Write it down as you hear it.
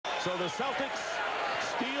So the Celtics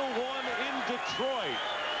steal one in Detroit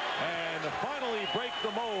and finally break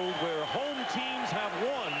the mold where home teams have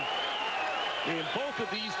won in both of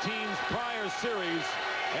these teams' prior series.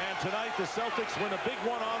 And tonight the Celtics win a big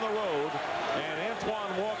one on the road, and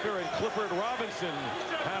Antoine Walker and Clifford Robinson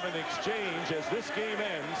have an exchange as this game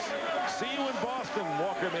ends. See you in Boston,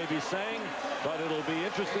 Walker may be saying, but it'll be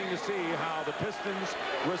interesting to see how the Pistons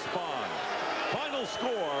respond. Final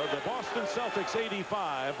score, the Boston Celtics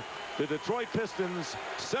 85, the Detroit Pistons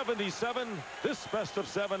 77. This best of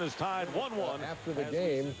 7 is tied 1-1. After the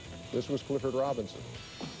game, this was Clifford Robinson.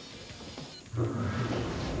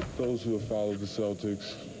 Those who have followed the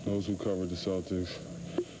Celtics, those who covered the Celtics,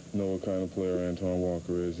 know what kind of player Antoine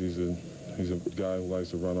Walker is. He's a guy who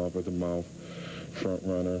likes to run off at the mouth, front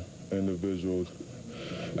runner, individual,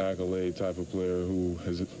 accolade type of player who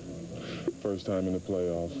is first time in the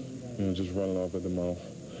playoffs, you know, just running off at the mouth.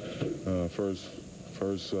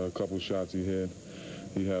 First couple shots he hit,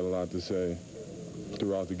 he had a lot to say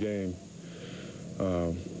throughout the game.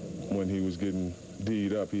 When he was getting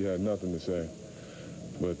D'd up, he had nothing to say.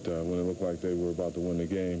 But when it looked like they were about to win the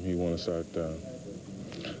game, he wanted to start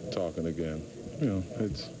talking again. You know,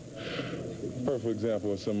 it's a perfect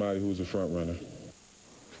example of somebody who's a front runner.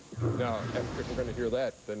 Now, if we're going to hear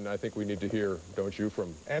that, then I think we need to hear, don't you,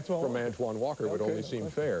 from Antoine Walker. It would only seem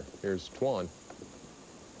fair. Here's Twan.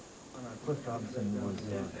 Cliff Robinson was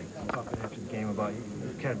talking after the game about, you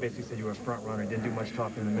kind of basically said you were a front runner, didn't do much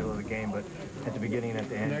talking in the middle of the game, but at the beginning and at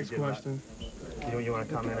the end. Next question. You want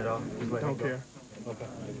to comment at all? Just let Don't care. Okay.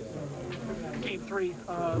 Game 3.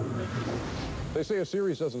 They say a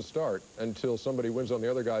series doesn't start until somebody wins on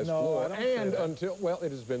the other guy's floor, and until, well,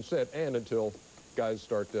 it has been said, and until guys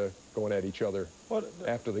start going at each other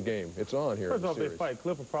after the game. It's on here. First off, they fight.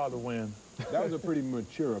 Cliff will probably win. That was a pretty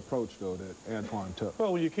mature approach, though, that Antoine took.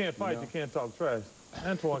 Well, when you can't fight, you can't talk trash.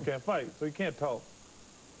 Antoine can't fight, so he can't talk.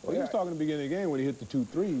 Well, he was talking at the beginning of the game when he hit the 2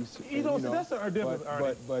 threes. That's a difference,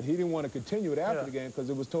 but he didn't want to continue it after the game because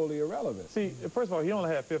it was totally irrelevant. See, first of all, he only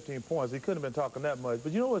had 15 points. He couldn't have been talking that much.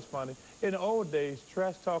 But you know what's funny? In the old days,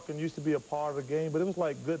 trash talking used to be a part of the game, but it was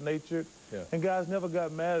like good-natured, and guys never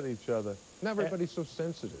got mad at each other. Not everybody's so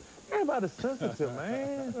sensitive. Everybody's sensitive,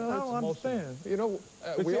 man. I don't understand. You know,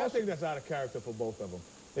 I think that's out of character for both of them.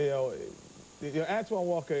 You know, Antoine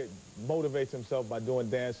Walker motivates himself by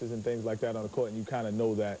doing dances and things like that on the court, and you kind of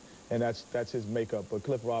know that, and that's his makeup. But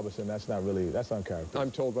Cliff Robinson, that's uncharacteristic.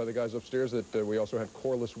 I'm told by the guys upstairs that we also have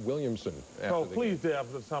Corliss Williamson after the please game. have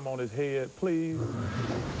some on his head, please.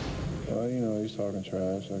 Well, you know, he's talking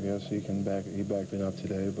trash. I guess he backed it up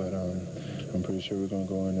today, but I'm pretty sure we're going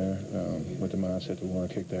to go in there with the mindset that we want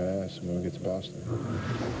to kick their ass when we get to Boston.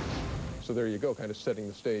 So there you go, kind of setting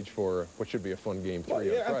the stage for what should be a fun Game 3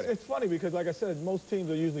 on Friday. It's funny because, like I said, most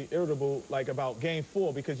teams are usually irritable, like about Game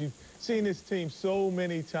 4, because you've seen this team so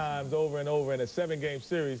many times over and over in a 7-game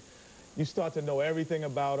series. You start to know everything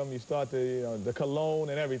about them. You start to, you know, the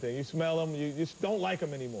cologne and everything. You smell them. You just don't like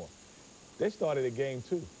them anymore. They started at Game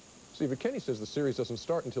 2. See, but Kenny says the series doesn't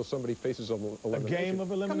start until somebody faces elimination. A game of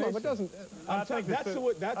elimination. Come on, it doesn't.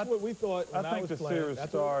 That's what we thought. I think the series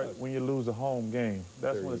starts when you lose a home game.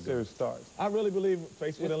 That's when the series starts. I really believe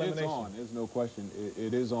faced with elimination. It's on. There's no question.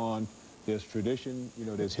 It is on. There's tradition. You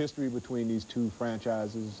know, there's history between these two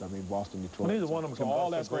franchises. I mean, Boston, Detroit. Well, neither one of them can all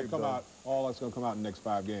that's going to come out. All that's going to come out in the next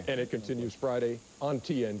 5 games. And it continues Friday on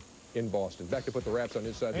TN in Boston. Back to put the wraps on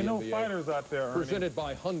inside Ain't the no NBA. fighters out there, Ernie. Presented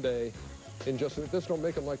by Hyundai. In just this don't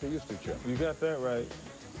make them like they used to, Jeff. You got that right.